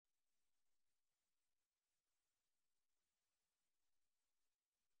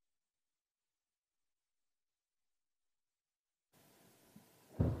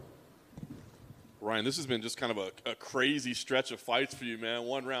Ryan, this has been just kind of a crazy stretch of fights for you, man.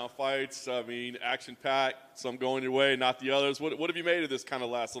 One-round fights, I mean, action-packed, some going your way, not the others. What have you made of this kind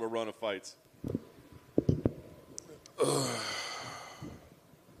of last little run of fights?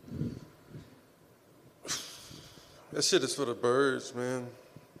 That shit is for the birds, man.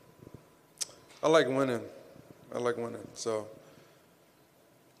 I like winning. So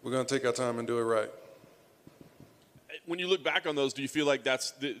we're going to take our time and do it right. When you look back on those, do you feel like that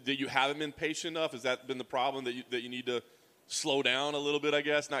you haven't been patient enough? Has that been the problem, that you need to slow down a little bit, I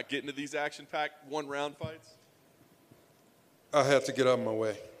guess, not get into these action-packed one-round fights? I have to get out of my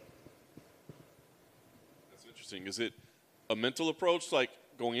way. That's interesting. Is it a mental approach, like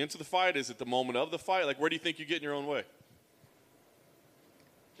going into the fight? Is it the moment of the fight? Like, where do you think you get in your own way?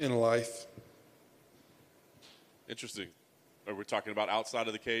 In life. Interesting. Are we talking about outside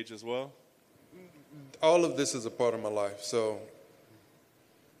of the cage as well? All of this is a part of my life, so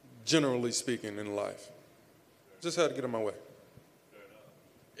generally speaking, in life. Just had to get in my way.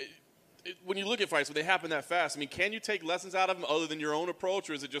 When you look at fights, when they happen that fast, I mean, can you take lessons out of them other than your own approach,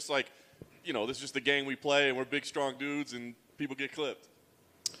 or is it just like, you know, this is just the game we play and we're big, strong dudes and people get clipped?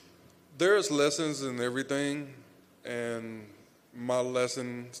 There's lessons in everything, and my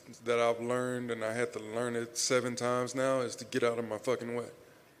lesson that I've learned, and I had to learn it 7 times now, is to get out of my fucking way.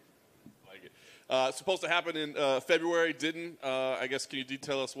 Supposed to happen in February, didn't. I guess, can you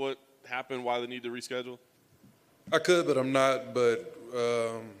detail us what happened, why they need to reschedule? I could, but I'm not, but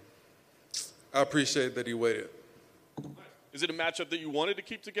I appreciate that he waited. Is it a matchup that you wanted to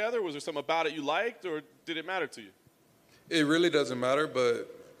keep together? Was there something about it you liked, or did it matter to you? It really doesn't matter,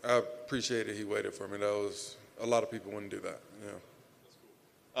 but I appreciated he waited for me. A lot of people wouldn't do that,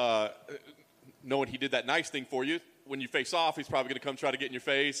 yeah. That's cool. Knowing he did that nice thing for you, when you face off, he's probably going to come try to get in your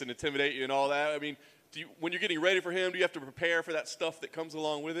face and intimidate you and all that. I mean, when you're getting ready for him, do you have to prepare for that stuff that comes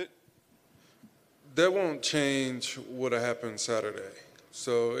along with it? That won't change what happened Saturday.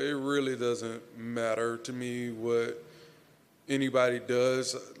 So it really doesn't matter to me what anybody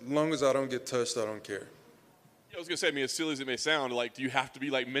does. As long as I don't get touched, I don't care. Yeah, I was going to say, I mean, as silly as it may sound, like, do you have to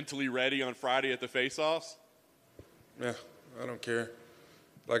be, like, mentally ready on Friday at the face-offs? Yeah, I don't care.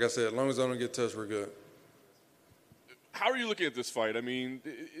 Like I said, as long as I don't get touched, we're good. How are you looking at this fight? I mean,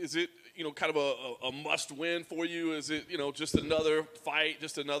 is it, you know, kind of a must-win for you? Is it, you know, just another fight,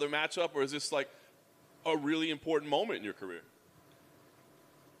 just another matchup, or is this like a really important moment in your career?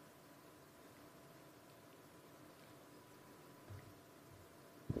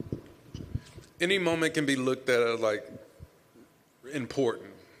 Any moment can be looked at as like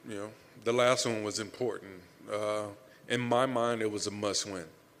important, you know. The last one was important. In my mind, it was a must-win.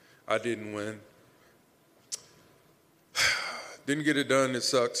 I didn't win. Didn't get it done, it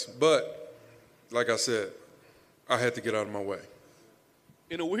sucks. But, like I said, I had to get out of my way.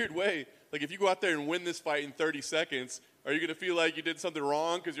 In a weird way, like if you go out there and win this fight in 30 seconds, are you going to feel like you did something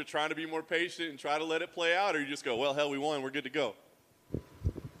wrong because you're trying to be more patient and try to let it play out? Or you just go, well, hell, we won, we're good to go?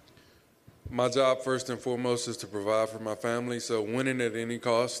 My job, first and foremost, is to provide for my family. So winning at any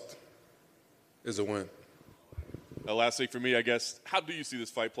cost is a win. Last thing for me, I guess, how do you see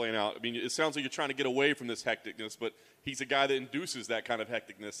this fight playing out? I mean, it sounds like you're trying to get away from this hecticness, but he's a guy that induces that kind of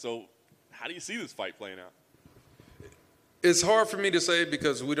hecticness. So how do you see this fight playing out? It's hard for me to say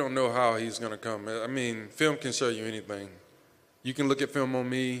because we don't know how he's going to come. I mean, film can show you anything. You can look at film on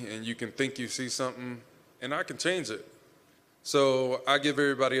me and you can think you see something, and I can change it. So I give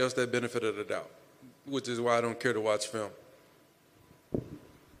everybody else that benefit of the doubt, which is why I don't care to watch film.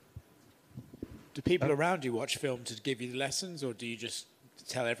 Do people around you watch film to give you the lessons, or do you just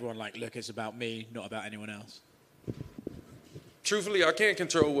tell everyone, like, look, it's about me, not about anyone else? Truthfully, I can't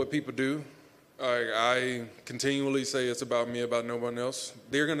control what people do. I continually say it's about me, about no one else.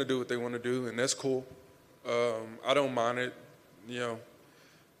 They're going to do what they want to do, and that's cool. I don't mind it, you know,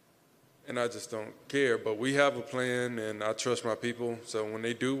 and I just don't care. But we have a plan, and I trust my people. So when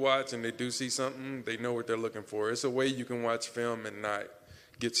they do watch and they do see something, they know what they're looking for. It's a way you can watch film and not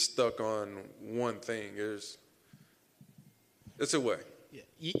get stuck on one thing. It's a way. Yeah.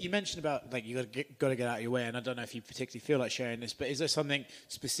 You mentioned about, like, you got to get out of your way, and I don't know if you particularly feel like sharing this, but is there something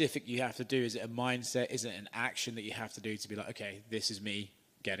specific you have to do? Is it a mindset? Is it an action that you have to do to be like, okay, this is me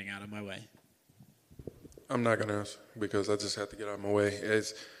getting out of my way? I'm not going to answer because I just have to get out of my way.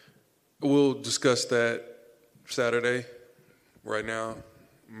 We'll discuss that Saturday. Right now,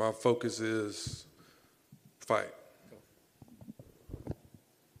 my focus is fight.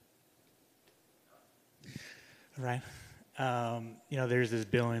 Right. You know, there's this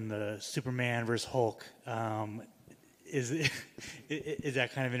bill in the Superman versus Hulk. Is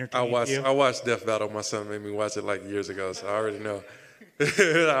that kind of entertaining to you? I watched Death Battle. My son made me watch it like years ago, so I already know.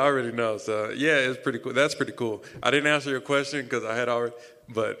 I already know. So, yeah, it's pretty cool. That's pretty cool. I didn't answer your question because I had already,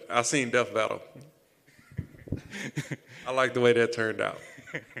 but I seen Death Battle. I like the way that turned out.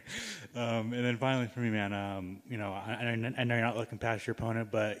 And then finally for me, man, I know you're not looking past your opponent,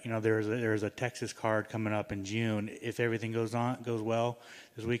 but, there's a Texas card coming up in June. If everything goes well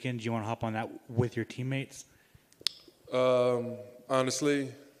this weekend, do you want to hop on that with your teammates?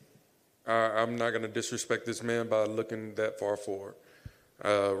 Honestly, I'm not going to disrespect this man by looking that far forward.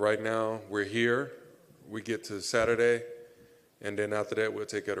 Right now, we're here. We get to Saturday, and then after that, we'll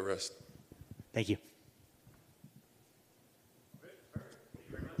take care of the rest. Thank you.